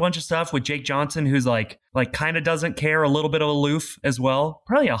like doing a bunch of stuff, with Jake Johnson, who's like kind of doesn't care, a little bit of aloof as well.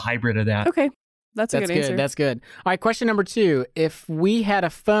 Probably a hybrid of that. Okay. That's a good answer. That's good. All right, question number 2. If we had a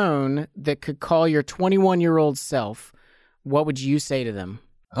phone that could call your 21-year-old self, what would you say to them?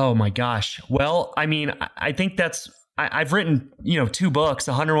 Oh my gosh. Well, I mean, I think I've written, 2 books,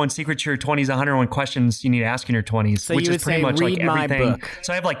 101 Secrets to Your 20s, 101 Questions You Need to Ask in Your 20s, so which is pretty much like everything. Book.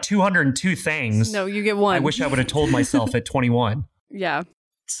 So I have like 202 things. No, you get 1. I wish I would have told myself at 21. Yeah.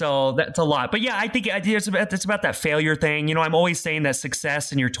 So that's a lot. But yeah, I think it's about that failure thing. I'm always saying that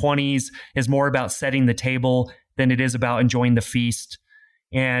success in your 20s is more about setting the table than it is about enjoying the feast.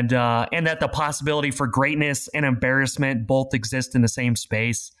 And that the possibility for greatness and embarrassment both exist in the same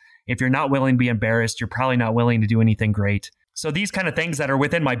space. If you're not willing to be embarrassed, you're probably not willing to do anything great. So these kind of things that are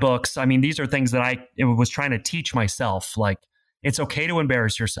within my books, I mean, these are things that I was trying to teach myself. Like, it's okay to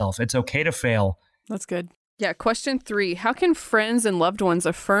embarrass yourself. It's okay to fail. That's good. Yeah. Question 3. How can friends and loved ones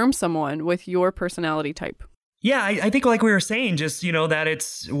affirm someone with your personality type? Yeah, I think like we were saying, just, that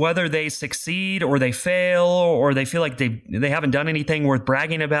it's whether they succeed or they fail or they feel like they haven't done anything worth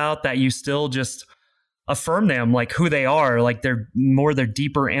bragging about, that you still just affirm them like who they are, like they're more their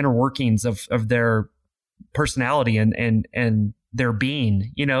deeper inner workings of their personality and their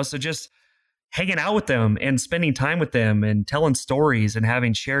being, so just hanging out with them and spending time with them and telling stories and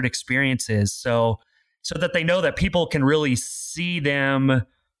having shared experiences. So that they know that people can really see them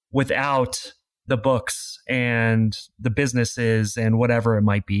without the books and the businesses and whatever it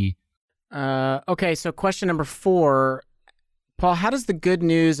might be. Okay, so question number 4. Paul, how does the good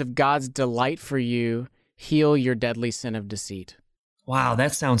news of God's delight for you heal your deadly sin of deceit? Wow,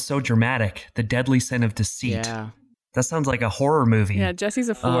 that sounds so dramatic. The deadly sin of deceit. Yeah. That sounds like a horror movie. Yeah, Jesse's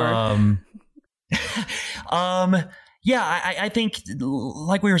a 4. Yeah, I think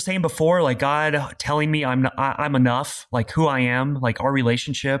like we were saying before, like God telling me I'm enough, like who I am, like our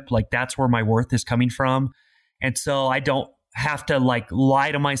relationship, like that's where my worth is coming from. And so I don't have to like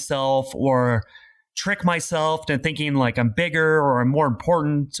lie to myself or trick myself into thinking like I'm bigger or I'm more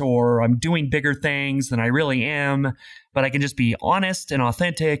important or I'm doing bigger things than I really am. But I can just be honest and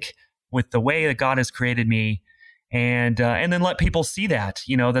authentic with the way that God has created me, and then let people see that,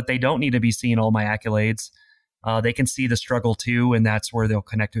 that they don't need to be seeing all my accolades. They can see the struggle too, and that's where they'll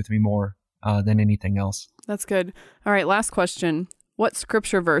connect with me more than anything else. That's good. All right, last question. What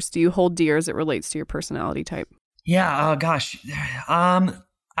scripture verse do you hold dear as it relates to your personality type? Yeah, gosh.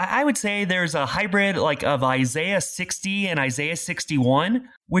 I would say there's a hybrid like of Isaiah 60 and Isaiah 61,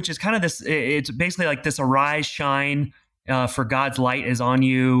 which is kind of this, it's basically like this arise, shine, for God's light is on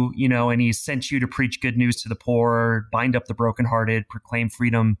you, and He sent you to preach good news to the poor, bind up the brokenhearted, proclaim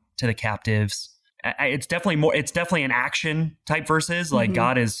freedom to the captives. It's definitely an action type verses. Like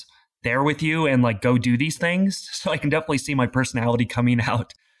God is there with you and like go do these things. So I can definitely see my personality coming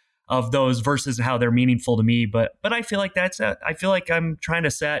out of those versus how they're meaningful to me. But I feel like I feel like I'm trying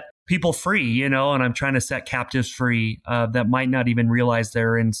to set people free, and I'm trying to set captives free that might not even realize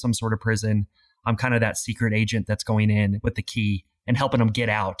they're in some sort of prison. I'm kind of that secret agent that's going in with the key and helping them get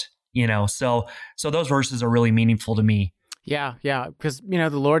out, So those verses are really meaningful to me. Yeah, because the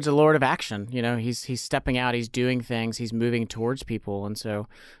Lord's a Lord of action. He's stepping out, he's doing things, he's moving towards people, and so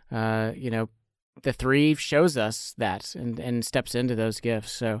the 3 shows us that and steps into those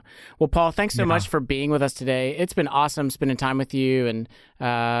gifts. So, well, Paul, thanks so much for being with us today. It's been awesome spending time with you and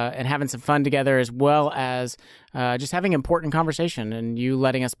having some fun together, as well as just having important conversation and you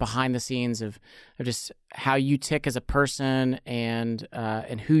letting us behind the scenes of just how you tick as a person and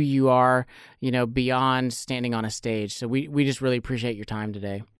who you are, beyond standing on a stage. So we just really appreciate your time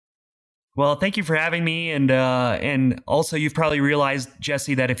today. Well, thank you for having me. And also you've probably realized,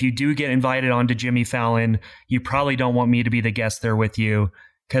 Jesse, that if you do get invited onto Jimmy Fallon, you probably don't want me to be the guest there with you,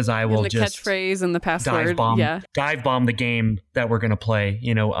 because I will just catchphrase and the password. Dive bomb the game that we're going to play.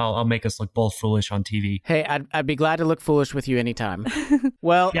 I'll make us look both foolish on TV. Hey, I'd be glad to look foolish with you anytime.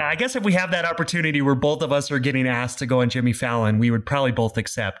 Well, yeah, I guess if we have that opportunity where both of us are getting asked to go on Jimmy Fallon, we would probably both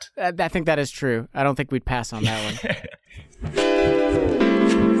accept. I think that is true. I don't think we'd pass on that one.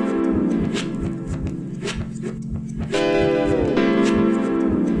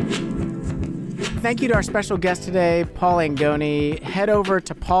 Thank you to our special guest today, Paul Angoni. Head over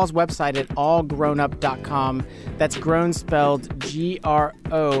to Paul's website at allgrownup.com. That's grown spelled Groan.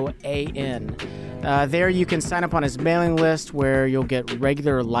 There you can sign up on his mailing list where you'll get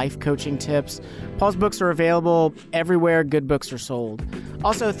regular life coaching tips. Paul's books are available everywhere good books are sold.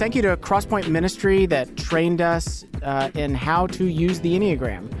 Also, thank you to Crosspoint Ministry that trained us in how to use the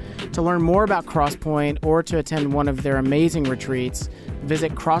Enneagram. To learn more about Crosspoint or to attend one of their amazing retreats,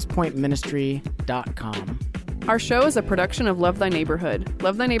 visit crosspointministry.com. Our show is a production of Love Thy Neighborhood.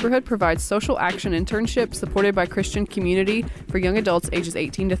 Love Thy Neighborhood provides social action internships supported by Christian Community for young adults ages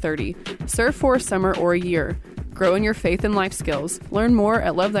 18 to 30. Serve for a summer or a year. Grow in your faith and life skills. Learn more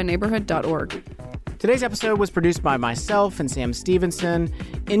at lovethyneighborhood.org. Today's episode was produced by myself and Sam Stevenson.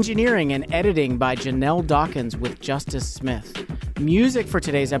 Engineering and editing by Janelle Dawkins with Justice Smith. Music for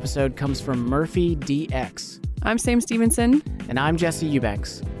today's episode comes from Murphy DX. I'm Sam Stevenson. And I'm Jesse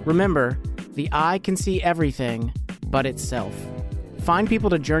Eubanks. Remember, the eye can see everything but itself. Find people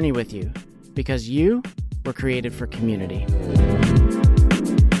to journey with you, because you were created for community.